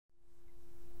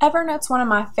Evernote's one of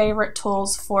my favorite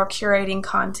tools for curating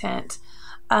content,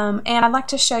 and I'd like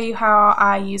to show you how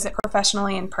I use it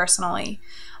professionally and personally.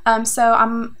 So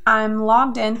I'm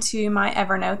logged into my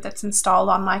Evernote that's installed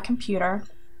on my computer,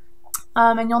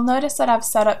 and you'll notice that I've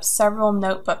set up several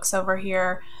notebooks over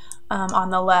here on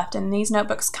the left, and these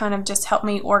notebooks kind of just help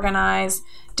me organize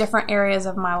different areas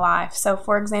of my life. So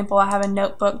for example, I have a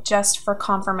notebook just for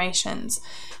confirmations.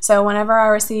 So whenever I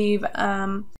receive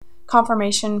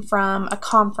confirmation from a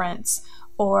conference,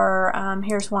 or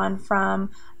here's one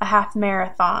from a half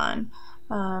marathon.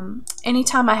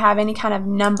 Anytime I have any kind of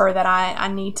number that I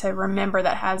need to remember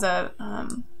that has a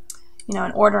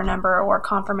an order number or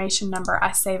confirmation number,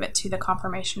 I save it to the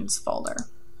confirmations folder.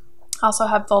 I also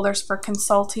have folders for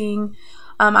consulting.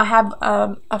 I have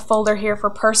a folder here for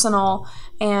personal,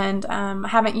 and I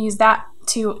haven't used that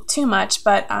too much,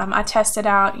 but I tested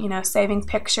out, saving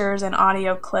pictures and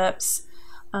audio clips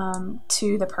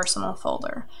to the personal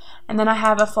folder. And then I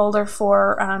have a folder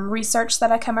for research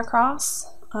that I come across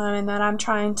and that I'm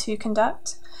trying to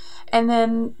conduct. And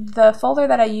then the folder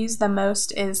that I use the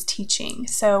most is teaching.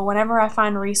 So whenever I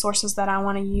find resources that I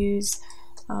want to use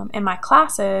in my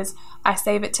classes, I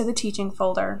save it to the teaching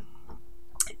folder.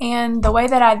 And the way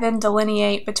that I then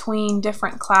delineate between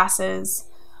different classes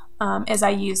is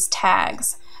I use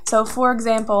tags. So for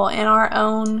example, in our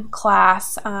own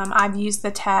class, I've used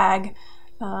the tag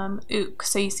OOC.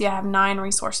 So you see I have 9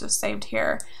 resources saved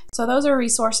here. So those are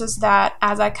resources that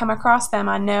as I come across them,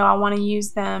 I know I want to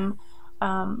use them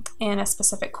in a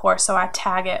specific course, so I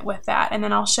tag it with that. And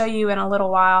then I'll show you in a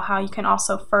little while how you can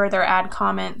also further add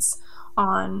comments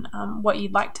on what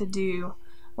you'd like to do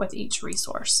with each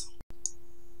resource.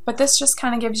 But this just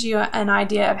kind of gives you an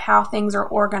idea of how things are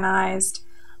organized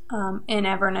in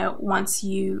Evernote once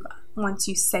you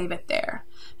save it there.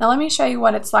 Now let me show you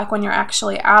what it's like when you're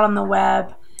actually out on the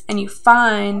web and you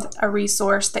find a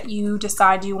resource that you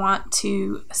decide you want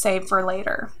to save for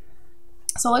later.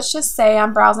 So let's just say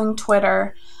I'm browsing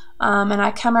Twitter and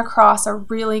I come across a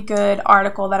really good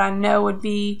article that I know would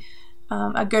be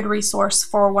a good resource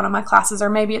for one of my classes, or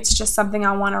maybe it's just something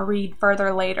I want to read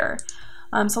further later.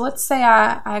 So let's say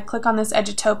I click on this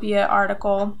Edutopia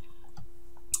article,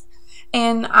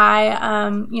 and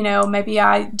maybe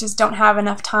I just don't have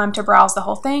enough time to browse the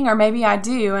whole thing, or maybe I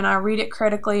do and I read it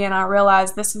critically and I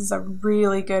realize this is a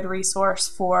really good resource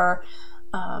for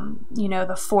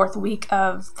the 4th week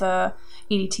of the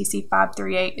EDTC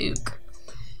 538 OOC.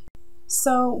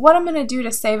 So what I'm going to do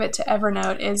to save it to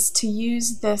Evernote is to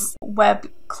use this web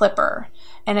clipper,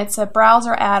 and it's a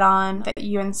browser add-on that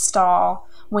you install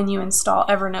when you install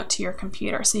Evernote to your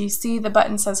computer. So you see the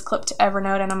button says clip to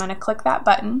Evernote, and I'm going to click that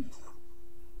button.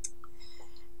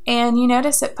 And you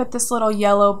notice it put this little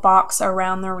yellow box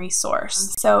around the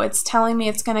resource. So it's telling me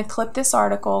it's going to clip this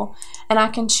article, and I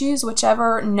can choose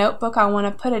whichever notebook I want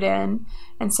to put it in.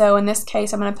 And so in this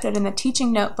case, I'm going to put it in the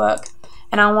teaching notebook,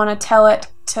 and I want to tell it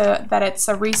that it's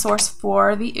a resource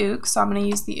for the OOC, so I'm going to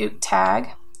use the OOC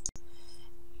tag.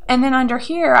 And then under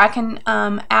here, I can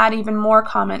add even more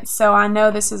comments. So I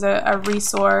know this is a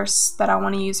resource that I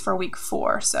want to use for week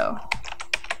 4.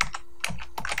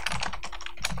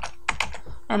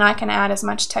 And I can add as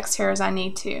much text here as I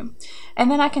need to.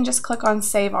 And then I can just click on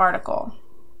Save Article.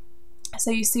 So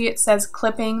you see it says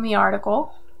clipping the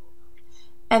article,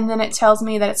 and then it tells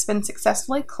me that it's been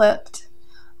successfully clipped,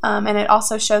 and it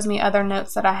also shows me other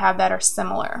notes that I have that are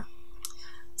similar.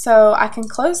 So I can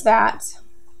close that,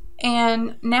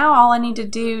 and now all I need to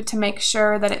do to make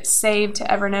sure that it's saved to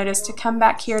Evernote is to come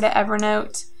back here to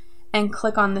Evernote and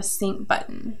click on the Sync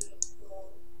button.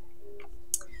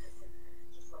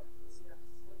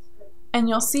 And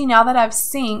you'll see now that I've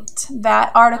synced,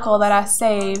 that article that I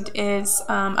saved is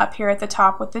up here at the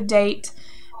top with the date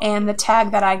and the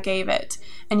tag that I gave it.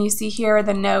 And you see here are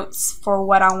the notes for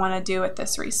what I want to do with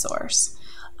this resource.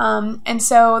 And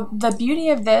so the beauty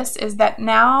of this is that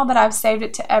now that I've saved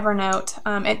it to Evernote,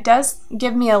 it does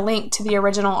give me a link to the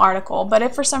original article. But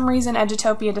if for some reason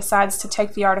Edutopia decides to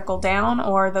take the article down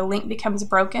or the link becomes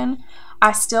broken,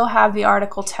 I still have the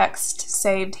article text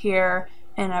saved here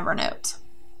in Evernote.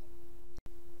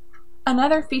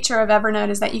 Another feature of Evernote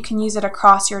is that you can use it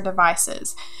across your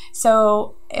devices.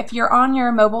 So if you're on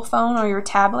your mobile phone or your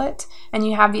tablet and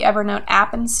you have the Evernote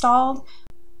app installed,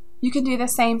 you can do the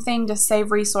same thing to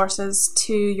save resources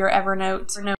to your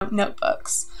Evernote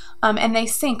notebooks. And they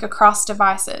sync across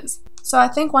devices. So I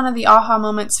think one of the aha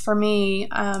moments for me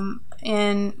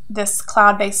in this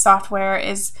cloud-based software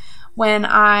is when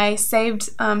I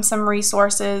saved some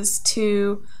resources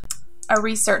to a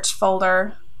research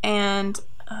folder and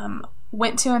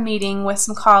went to a meeting with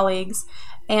some colleagues,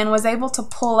 and was able to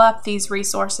pull up these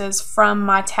resources from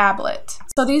my tablet.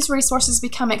 So these resources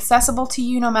become accessible to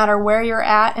you no matter where you're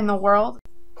at in the world,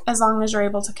 as long as you're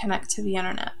able to connect to the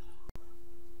internet.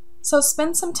 So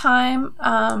spend some time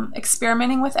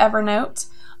experimenting with Evernote.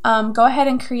 Go ahead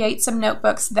and create some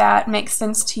notebooks that make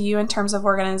sense to you in terms of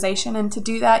organization, and to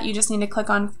do that you just need to click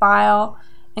on File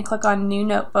and click on New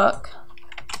Notebook.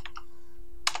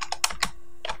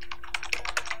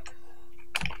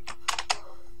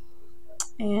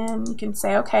 And you can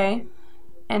say OK,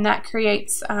 and that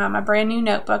creates a brand new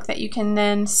notebook that you can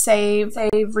then save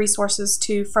resources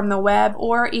to from the web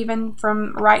or even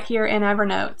from right here in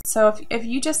Evernote. So if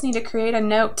you just need to create a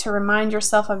note to remind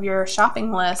yourself of your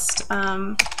shopping list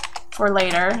for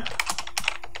later,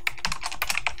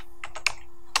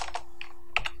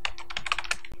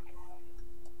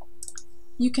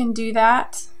 you can do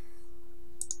that.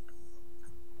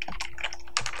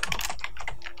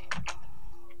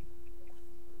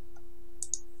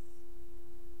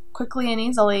 Quickly and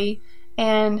easily,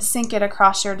 and sync it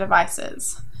across your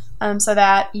devices so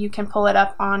that you can pull it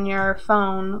up on your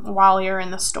phone while you're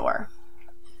in the store.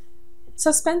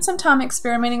 So spend some time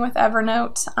experimenting with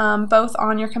Evernote, both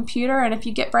on your computer, and if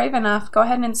you get brave enough, go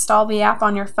ahead and install the app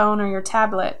on your phone or your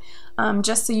tablet,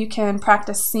 just so you can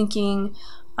practice syncing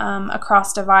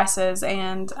across devices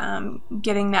and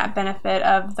getting that benefit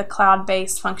of the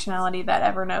cloud-based functionality that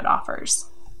Evernote offers.